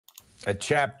a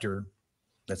chapter.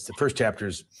 That's the first chapter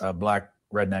is black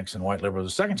rednecks and white liberals.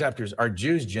 The second chapter is, are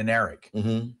Jews generic?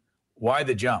 Why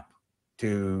the jump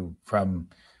from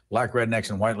black rednecks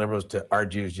and white liberals to are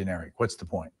Jews generic? What's the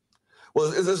point? Well,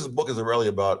 this book is really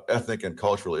about ethnic and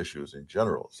cultural issues in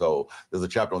general. So there's a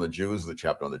chapter on the Jews, there's a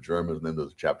chapter on the Germans, and then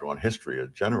there's a chapter on history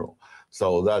in general.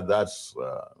 So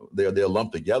they're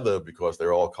lumped together because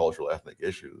they're all cultural ethnic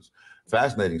issues.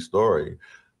 Fascinating story,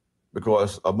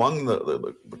 because among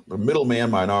the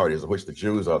middleman minorities, of which the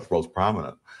Jews are the most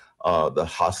prominent, the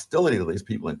hostility to these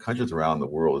people in countries around the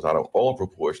world is out of all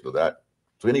proportion to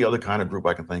any other kind of group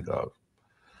I can think of.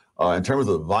 In terms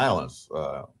of violence,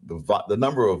 the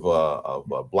number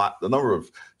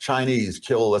of Chinese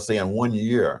killed, let's say, in 1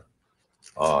 year,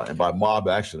 and by mob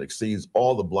action, exceeds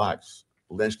all the blacks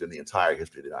lynched in the entire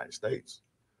history of the United States.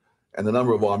 And the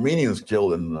number of Armenians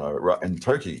killed in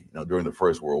Turkey, during the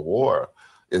First World War,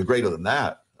 is greater than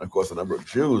that. And of course, the number of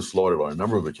Jews slaughtered on a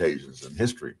number of occasions in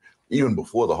history, even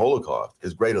before the Holocaust,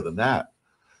 is greater than that.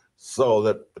 So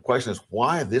that the question is,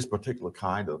 why this particular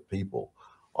kind of people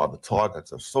are the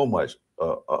targets of so much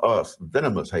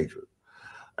venomous hatred?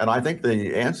 And I think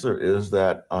the answer is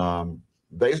that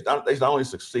they not only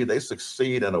succeed, they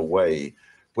succeed in a way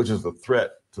which is a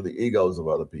threat to the egos of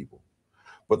other people.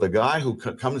 But the guy who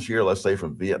comes here, let's say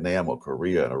from Vietnam or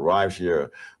Korea, and arrives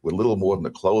here with little more than the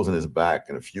clothes on his back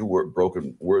and a few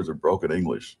words of broken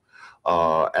English,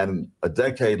 and a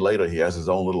decade later, he has his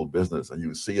own little business, and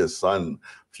you see his son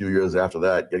a few years after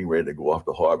that getting ready to go off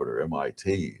to Harvard or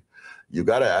MIT. You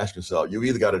got to ask yourself, you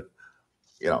either got to,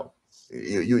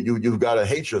 you've got to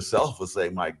hate yourself for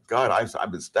saying, my God,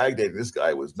 I've been stagnating. This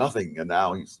guy was nothing, and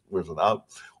now he's risen up,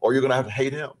 or you're going to have to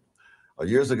hate him.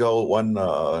 Years ago, one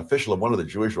official of one of the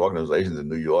Jewish organizations in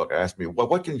New York asked me,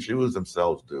 what can Jews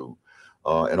themselves do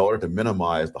in order to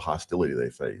minimize the hostility they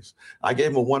face? I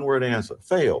gave him a one-word answer: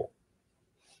 fail.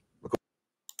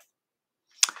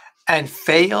 And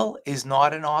fail is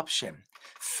not an option.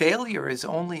 Failure is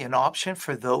only an option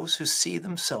for those who see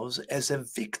themselves as a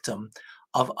victim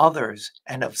of others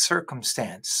and of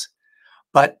circumstance.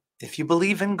 But if you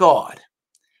believe in God,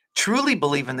 truly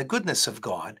believe in the goodness of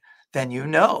God, then you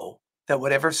know that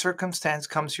whatever circumstance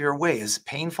comes your way, as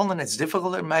painful and as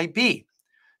difficult it might be,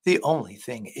 the only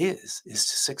thing is to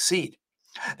succeed.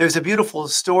 There's a beautiful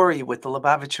story with the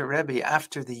Lubavitcher Rebbe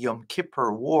after the Yom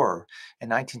Kippur War in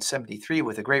 1973,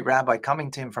 with a great rabbi coming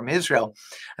to him from Israel.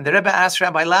 And the Rebbe asked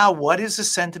Rabbi Lau, what is the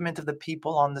sentiment of the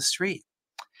people on the street?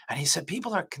 And he said,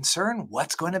 people are concerned.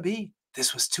 What's going to be?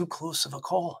 This was too close of a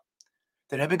call.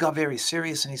 The Rebbe got very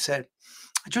serious and he said,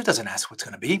 a Jew doesn't ask what's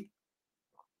going to be.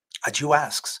 A Jew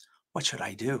asks, what should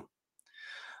I do?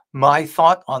 My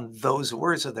thought on those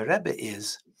words of the Rebbe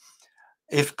is,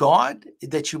 if God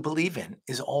that you believe in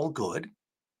is all good,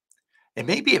 it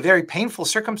may be a very painful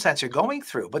circumstance you're going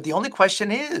through, but the only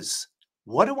question is,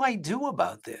 what do I do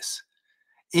about this?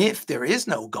 If there is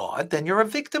no God, then you're a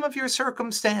victim of your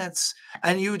circumstance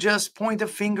and you just point a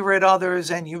finger at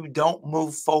others and you don't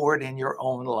move forward in your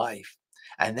own life.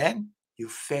 And then you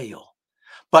fail.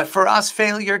 But for us,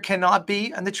 failure cannot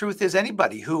be, and the truth is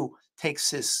anybody who takes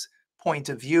this point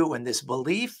of view and this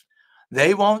belief,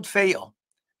 they won't fail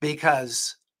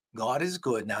because God is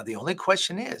good. Now, the only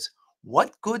question is,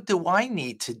 what good do I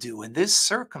need to do in this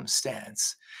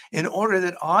circumstance in order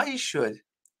that I should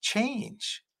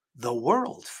change the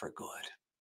world for good?